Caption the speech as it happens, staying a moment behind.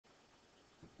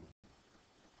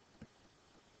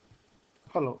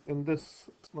Hello, in this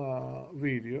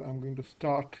video I'm going to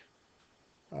start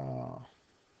uh,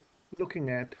 looking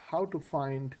at how to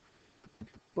find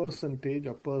percentage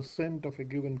or percent of a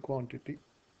given quantity.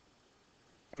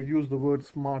 I use the word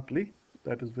smartly,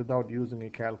 that is without using a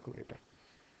calculator.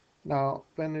 Now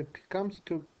when it comes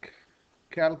to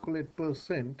calculate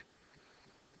percent,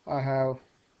 I have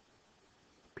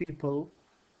people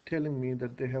telling me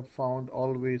that they have found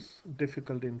always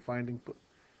difficult in finding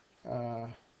uh,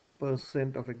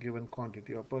 percent of a given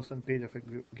quantity or percentage of a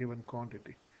given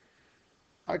quantity.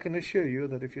 I can assure you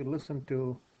that if you listen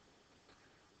to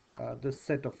this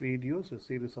set of videos, a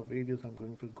series of videos, I'm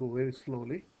going to go very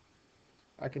slowly.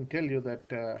 I can tell you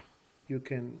that you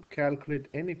can calculate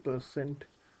any percent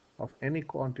of any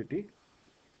quantity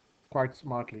quite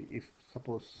smartly. If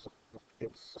suppose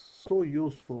it's so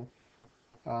useful,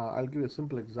 I'll give you a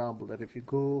simple example that if you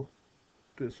go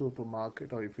to a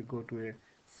supermarket or if you go to a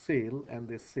sale and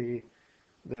they say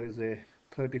there is a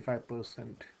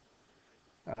 35%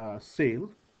 sale,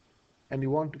 and you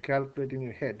want to calculate in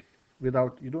your head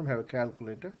without, you don't have a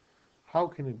calculator, how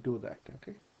can you do that?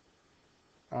 Okay.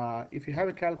 If you have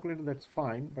a calculator, that's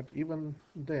fine, but even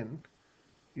then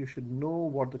you should know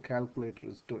what the calculator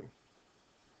is doing.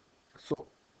 So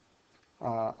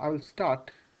I will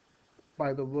start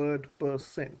by the word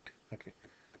percent. Okay,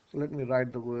 so let me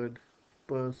write the word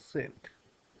percent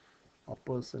or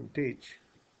percentage.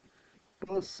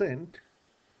 Percent,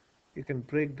 you can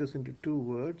break this into two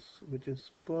words, which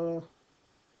is per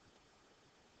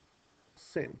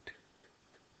cent.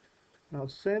 Now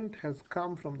cent has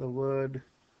come from the word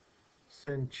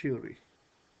century,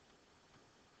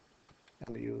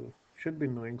 and you should be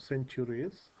knowing century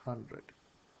is 100,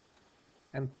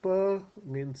 and per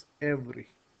means every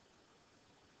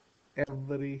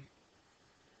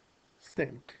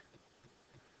cent,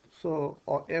 so,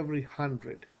 or every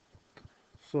 100.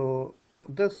 So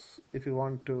this, if you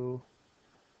want to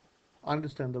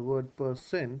understand the word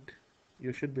percent,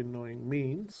 you should be knowing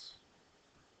means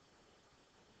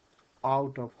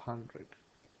out of 100,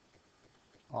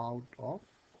 out of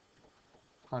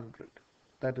 100.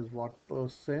 That is what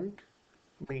percent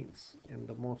means in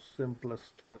the most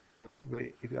simplest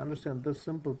way. If you understand this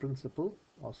simple principle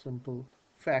or simple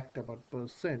fact about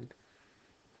percent,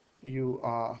 you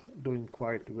are doing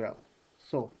quite well.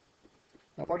 So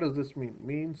now what does this mean?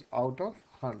 Means out of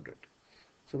 100.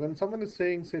 So when someone is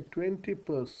saying, say,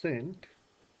 20%,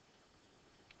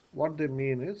 what they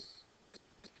mean is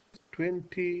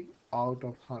 20 out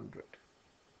of 100.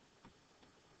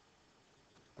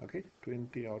 Okay,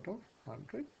 20 out of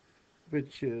 100,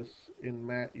 which is in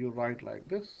math you write like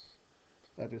this,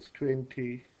 that is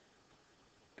 20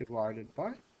 divided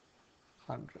by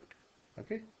 100.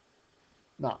 Okay,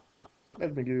 now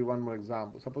let me give you one more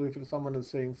example. Suppose if someone is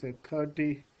saying, say,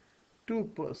 32%,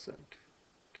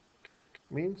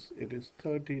 means it is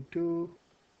 32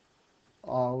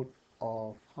 out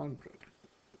of 100,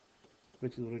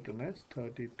 which is written as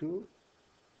 32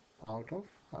 out of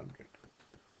 100.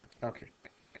 Okay,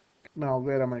 now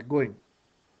where am I going?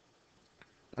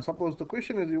 Now suppose the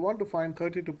question is you want to find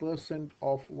 32%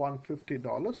 of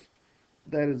 $150.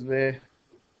 That is where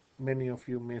many of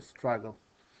you may struggle.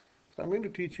 So I'm going to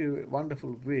teach you a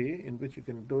wonderful way in which you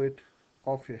can do it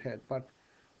off your head, but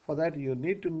for that you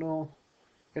need to know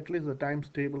at least the times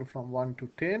table from 1 to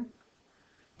 10,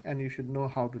 and you should know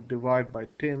how to divide by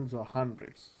tens or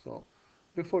hundreds. So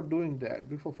before doing that,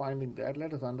 before finding that,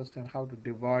 let us understand how to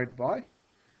divide by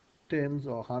tens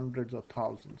or hundreds or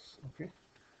thousands. Okay,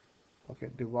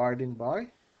 dividing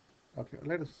by, okay,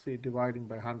 let us say dividing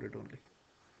by 100 only,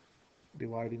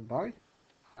 dividing by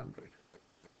 100.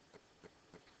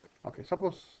 Okay,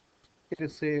 suppose it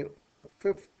is, say,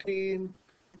 15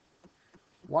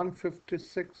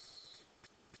 156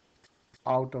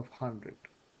 out of 100.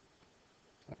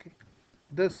 Okay,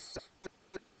 this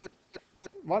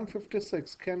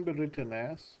 156 can be written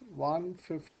as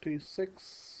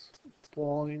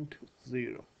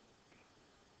 156.0.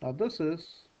 Now this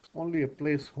is only a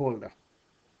placeholder,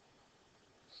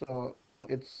 so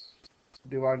it's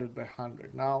divided by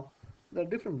 100. Now there are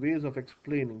different ways of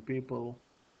explaining. People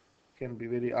can be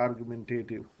very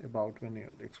argumentative about when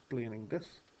you're explaining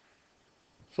this.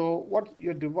 So what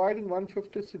you're dividing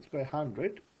 156 by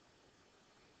 100,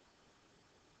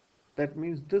 that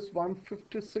means this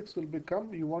 156 will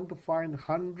become, you want to find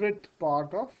 100th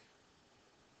part of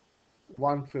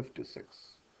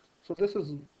 156. So this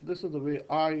is the way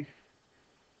I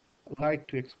like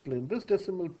to explain this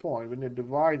decimal point. When you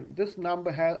divide, this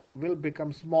number will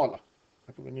become smaller.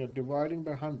 Okay, when you're dividing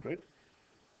by 100,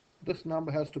 this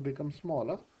number has to become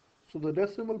smaller. So the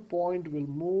decimal point will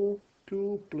move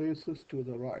two places to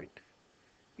the right.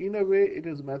 In a way, it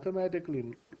is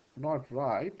mathematically not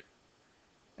right.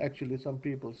 Actually, some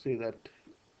people say that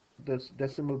this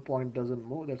decimal point doesn't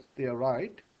move. That's they are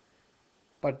right,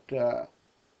 but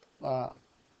uh,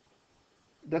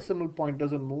 decimal point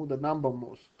doesn't move. The number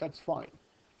moves. That's fine.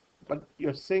 But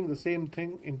you're saying the same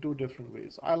thing in two different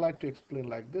ways. I like to explain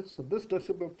like this. So this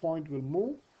decimal point will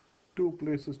move two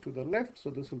places to the left.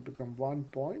 So this will become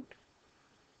 1.56.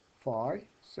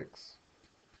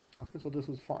 Okay, so this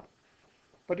is fine.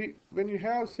 But when you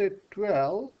have, say,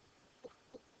 12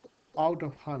 out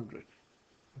of 100,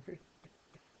 okay,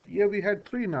 here we had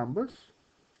three numbers,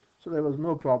 so there was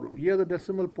no problem. Here the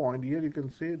decimal point, here you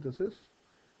can say this is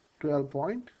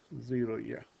 12.0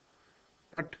 here.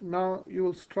 But now you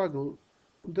will struggle.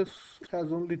 This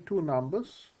has only two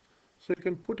numbers, so you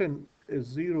can put in a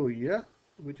 0 here,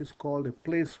 which is called a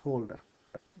placeholder.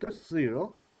 This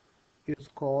 0 is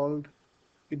called,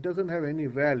 it doesn't have any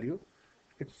value,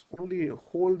 it's only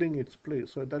holding its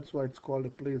place, so that's why it's called a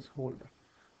placeholder.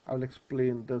 I'll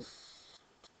explain this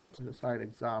in the side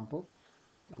example.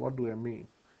 What do I mean?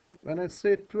 When I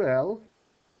say 12,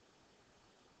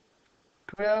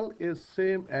 12 is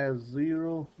same as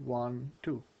 0, 1,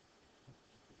 2.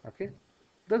 Okay?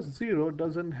 This 0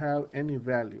 doesn't have any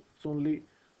value. It's only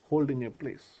holding a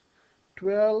place.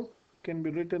 12 can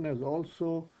be written as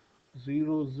also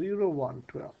 0, 0, 1,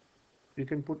 12. You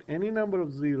can put any number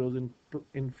of zeros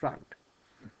in front.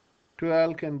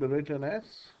 12 can be written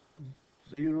as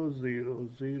 0, 0,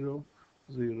 0,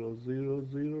 0, 0,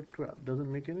 0, 12.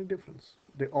 Doesn't make any difference.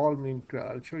 They all mean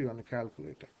 12. I'll show you on a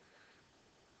calculator.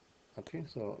 Okay,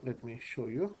 so let me show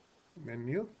you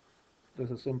menu.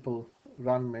 There's a simple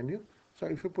run menu. So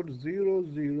if you put 0,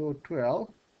 0, 12,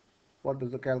 what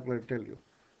does the calculator tell you?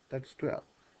 That's 12.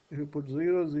 If you put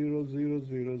 0, 0, 0,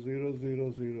 0, 0,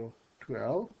 0, 0,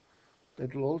 12,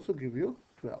 that will also give you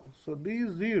 12. So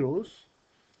these zeros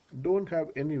don't have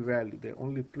any value. They're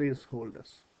only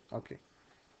placeholders. Okay.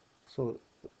 So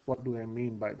what do I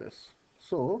mean by this?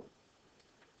 So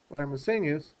what I'm saying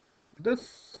is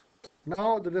this,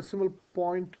 now the decimal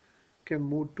point can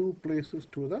move two places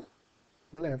to the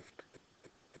left.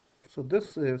 So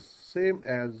this is same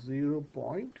as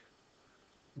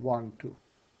 0.12.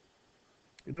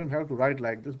 You don't have to write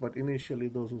like this, but initially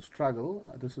those who struggle,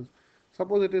 this is,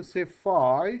 suppose it is say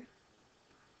 5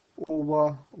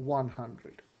 over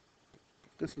 100.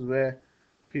 This is where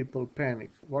people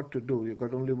panic. What to do? You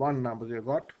got only one number you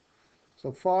got.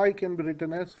 So 5 can be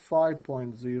written as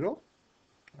 5.0.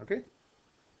 Okay.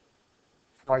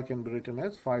 5 can be written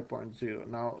as 5.0.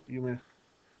 Now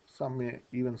some may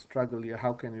even struggle here.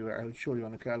 How can you? I'll show you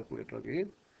on a calculator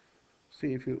again.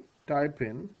 See, if you type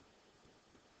in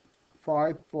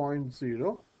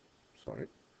 5.0, sorry,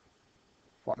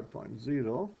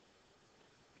 5.0,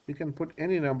 you can put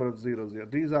any number of zeros here.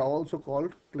 These are also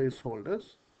called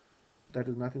placeholders. That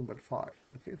is nothing but 5.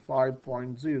 Okay,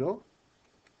 5.0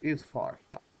 is 5.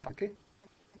 Okay,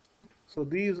 so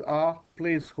these are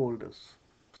placeholders.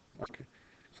 Okay,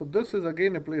 so this is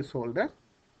again a placeholder.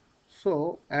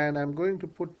 So, and I'm going to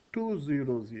put two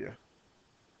zeros here,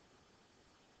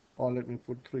 or let me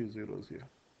put three zeros here.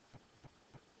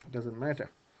 It doesn't matter.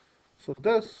 So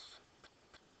this,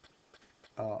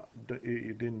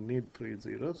 you didn't need three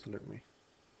zeros. Let me.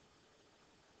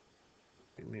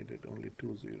 We needed only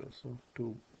two zeros, so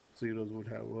two zeros would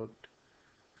have worked.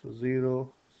 So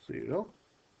 0, 0.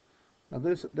 Now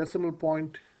this decimal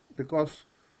point, because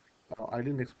I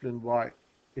didn't explain why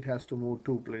it has to move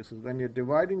two places. When you're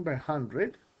dividing by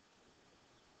 100,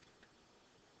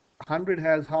 100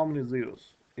 has how many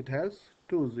zeros? It has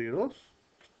two zeros,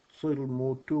 so it will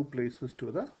move two places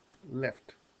to the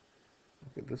left.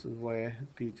 Okay, this is why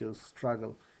teachers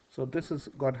struggle. So this has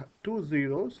got two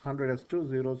zeros, 100 has two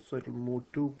zeros, so it will move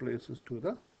two places to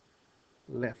the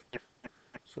left.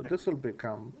 So this will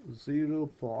become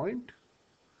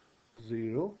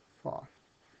 0.05.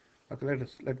 Okay,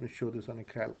 let me show this on a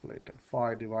calculator.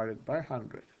 5 divided by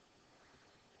 100.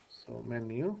 So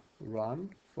menu, run,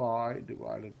 5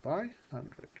 divided by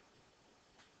 100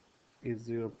 is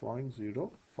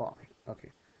 0.05.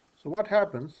 Okay, so what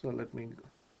happens? So let me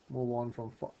move on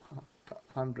from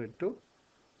 100 to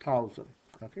 1000.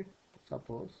 Okay,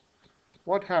 suppose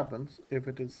what happens if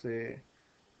it is say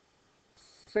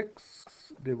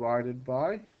 6 divided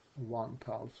by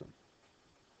 1000.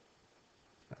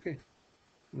 Okay,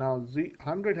 now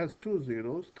 100 has two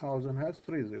zeros, 1000 has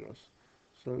three zeros.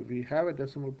 So we have a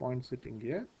decimal point sitting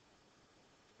here.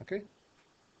 Okay,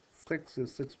 6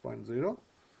 is 6.0,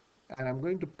 and I'm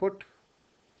going to put,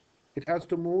 it has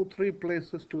to move three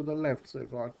places to the left. So I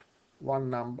got one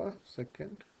number,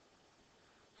 second.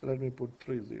 So let me put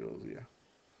three zeros here.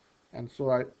 And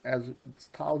so as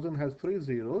 1000 has 3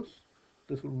 zeros,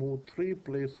 this will move 3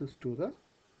 places to the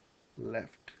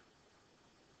left.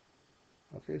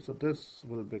 Okay, so this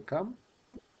will become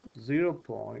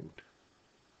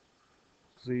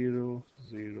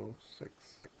 0.006.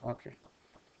 Okay,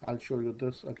 I'll show you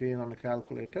this again on a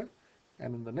calculator,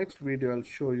 and in the next video I'll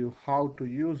show you how to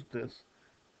use this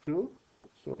to,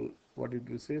 so what did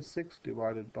we say, 6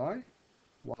 divided by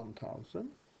 1000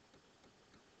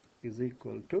 is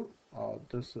equal to,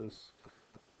 this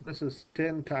is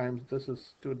 10 times, this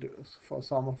is for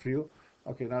some of you.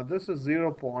 Okay, now this is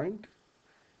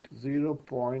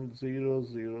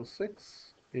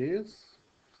 0.006 is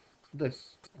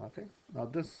this. Okay, now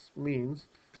this means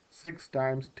 6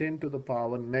 times 10 to the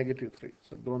power negative 3.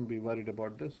 So don't be worried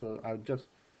about this. So I'll just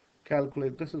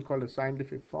calculate. This is called a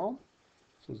scientific form.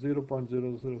 So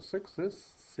 0.006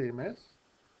 is same as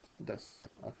this.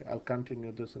 Okay, I'll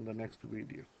continue this in the next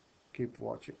video. Keep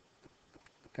watching.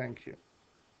 Thank you.